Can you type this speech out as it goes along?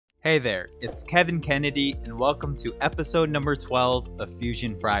Hey there, it's Kevin Kennedy and welcome to episode number 12 of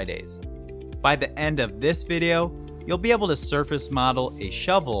Fusion Fridays. By the end of this video, you'll be able to surface model a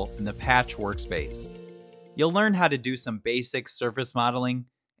shovel in the Patch Workspace. You'll learn how to do some basic surface modeling,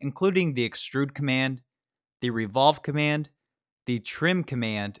 including the Extrude command, the Revolve command, the Trim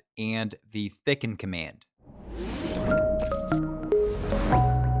command, and the Thicken command.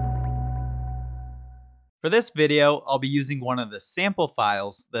 For this video, I'll be using one of the sample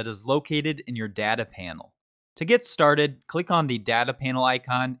files that is located in your data panel. To get started, click on the data panel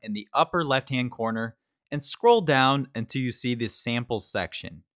icon in the upper left-hand corner and scroll down until you see this samples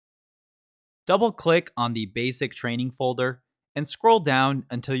section. Double-click on the basic training folder and scroll down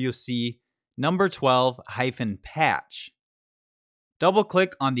until you see number 12-patch.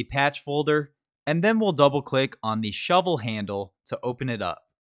 Double-click on the patch folder and then we'll double-click on the shovel handle to open it up.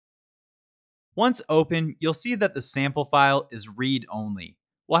 Once open, you'll see that the sample file is read-only.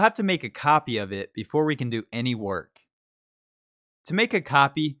 We'll have to make a copy of it before we can do any work. To make a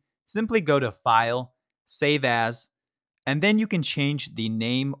copy, simply go to File, Save As, and then you can change the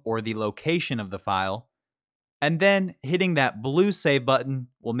name or the location of the file, and then hitting that blue Save button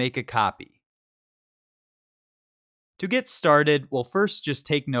will make a copy. To get started, we'll first just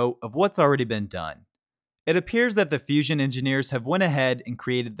take note of what's already been done. It appears that the Fusion engineers have went ahead and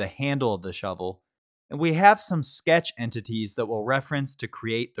created the handle of the shovel, and we have some sketch entities that we'll reference to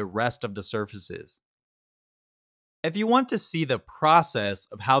create the rest of the surfaces. If you want to see the process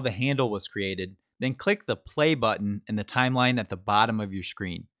of how the handle was created, then click the play button in the timeline at the bottom of your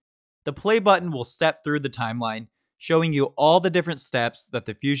screen. The play button will step through the timeline, showing you all the different steps that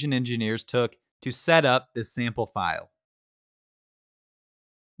the Fusion engineers took to set up this sample file.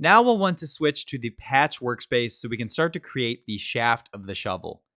 Now we'll want to switch to the Patch Workspace so we can start to create the shaft of the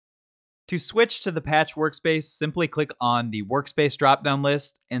shovel. To switch to the Patch Workspace, simply click on the Workspace drop-down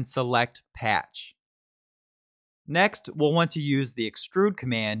list and select Patch. Next, we'll want to use the Extrude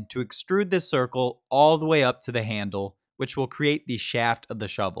command to extrude this circle all the way up to the handle, which will create the shaft of the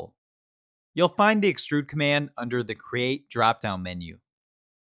shovel. You'll find the Extrude command under the Create drop-down menu.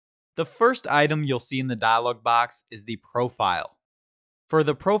 The first item you'll see in the dialog box is the profile. For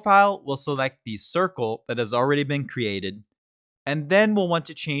the profile, we'll select the circle that has already been created, and then we'll want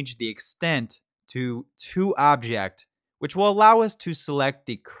to change the extent to ToObject, which will allow us to select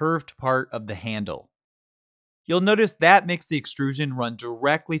the curved part of the handle. You'll notice that makes the extrusion run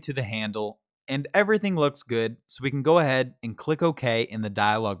directly to the handle, and everything looks good, so we can go ahead and click OK in the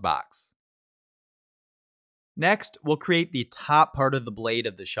dialog box. Next, we'll create the top part of the blade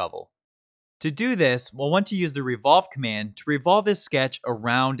of the shovel. To do this, we'll want to use the Revolve command to revolve this sketch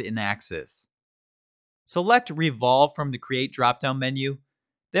around an axis. Select Revolve from the Create drop-down menu,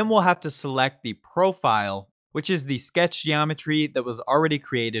 then we'll have to select the profile, which is the sketch geometry that was already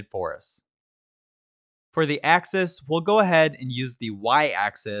created for us. For the axis, we'll go ahead and use the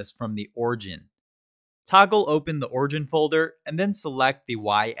Y-axis from the origin. Toggle open the origin folder and then select the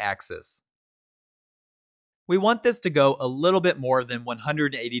Y-axis. We want this to go a little bit more than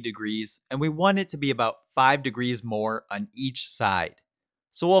 180 degrees, and we want it to be about 5 degrees more on each side.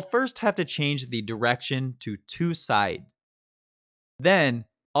 So we'll first have to change the direction to side. Then,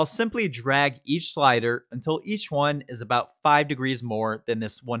 I'll simply drag each slider until each one is about 5 degrees more than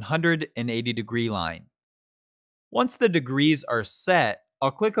this 180 degree line. Once the degrees are set,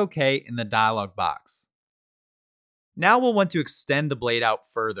 I'll click OK in the dialog box. Now we'll want to extend the blade out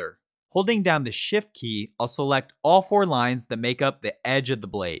further. Holding down the Shift key, I'll select all 4 lines that make up the edge of the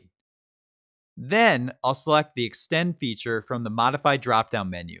blade. Then, I'll select the Extend feature from the Modify drop-down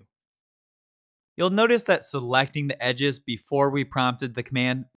menu. You'll notice that selecting the edges before we prompted the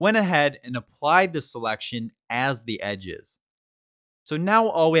command went ahead and applied the selection as the edges. So now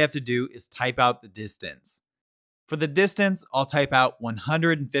all we have to do is type out the distance. For the distance, I'll type out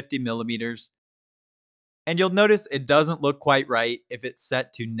 150 millimeters. And you'll notice it doesn't look quite right if it's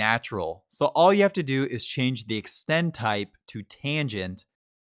set to natural. So all you have to do is change the extend type to tangent,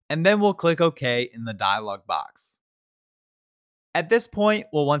 and then we'll click OK in the dialog box. At this point,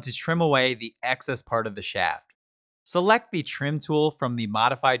 we'll want to trim away the excess part of the shaft. Select the Trim tool from the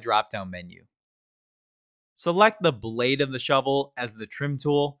Modify drop-down menu. Select the blade of the shovel as the Trim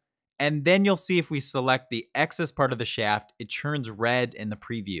tool, and then you'll see if we select the excess part of the shaft, it turns red in the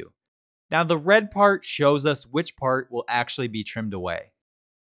preview. Now the red part shows us which part will actually be trimmed away.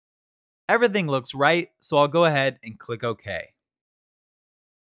 Everything looks right, so I'll go ahead and click OK.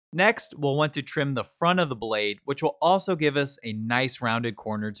 Next, we'll want to trim the front of the blade, which will also give us a nice rounded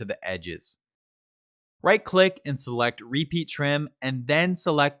corner to the edges. Right-click and select Repeat Trim, and then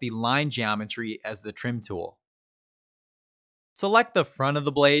select the line geometry as the Trim tool. Select the front of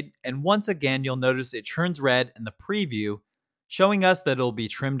the blade, and once again you'll notice it turns red in the preview, showing us that it'll be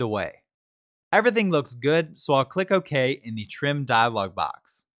trimmed away. Everything looks good, so I'll click OK in the Trim dialog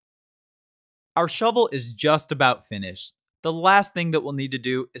box. Our shovel is just about finished. The last thing that we'll need to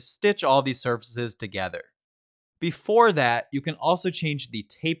do is stitch all these surfaces together. Before that, you can also change the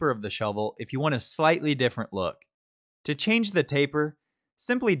taper of the shovel if you want a slightly different look. To change the taper,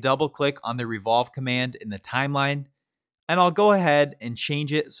 simply double-click on the Revolve command in the timeline, and I'll go ahead and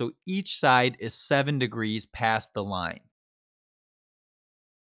change it so each side is 7 degrees past the line.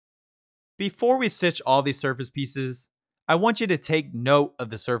 Before we stitch all these surface pieces, I want you to take note of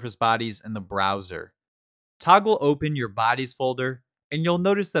the surface bodies in the browser. Toggle open your bodies folder, and you'll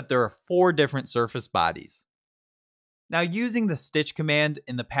notice that there are 4 different surface bodies. Now, using the stitch command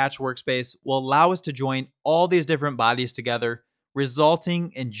in the Patch Workspace will allow us to join all these different bodies together,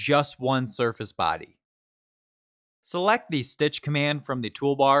 resulting in just one surface body. Select the stitch command from the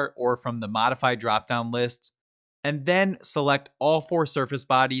toolbar or from the modify drop-down list, and then select all 4 surface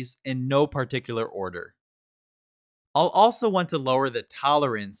bodies in no particular order. I'll also want to lower the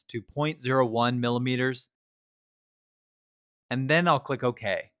tolerance to 0.01 millimeters, and then I'll click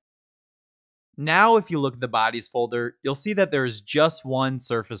OK. Now if you look at the bodies folder, you'll see that there is just one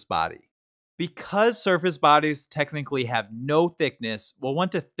surface body. Because surface bodies technically have no thickness, we'll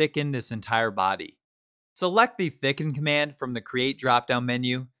want to thicken this entire body. Select the Thicken command from the Create drop-down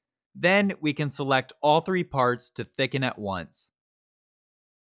menu. Then we can select all 3 parts to thicken at once.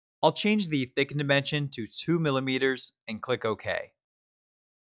 I'll change the thicken dimension to 2 millimeters and click OK.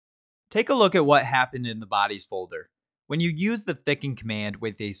 Take a look at what happened in the bodies folder. When you use the Thicken command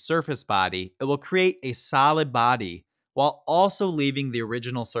with a surface body, it will create a solid body while also leaving the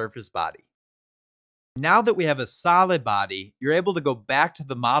original surface body. Now that we have a solid body, you're able to go back to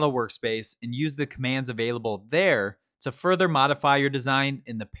the model workspace and use the commands available there to further modify your design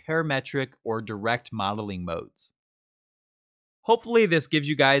in the parametric or direct modeling modes. Hopefully this gives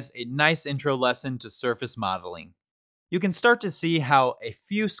you guys a nice intro lesson to surface modeling. You can start to see how a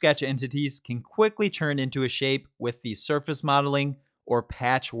few sketch entities can quickly turn into a shape with the surface modeling or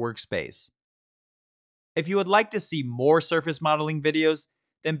Patch Workspace. If you would like to see more surface modeling videos,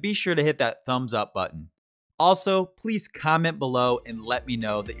 then be sure to hit that thumbs up button. Also, please comment below and let me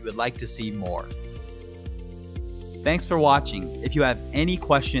know that you would like to see more. Thanks for watching. If you have any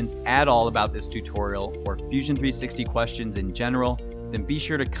questions at all about this tutorial or Fusion 360 questions in general, then be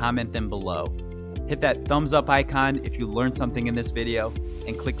sure to comment them below. Hit that thumbs up icon if you learned something in this video,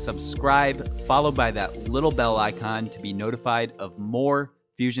 and click subscribe followed by that little bell icon to be notified of more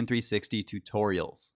Fusion 360 tutorials.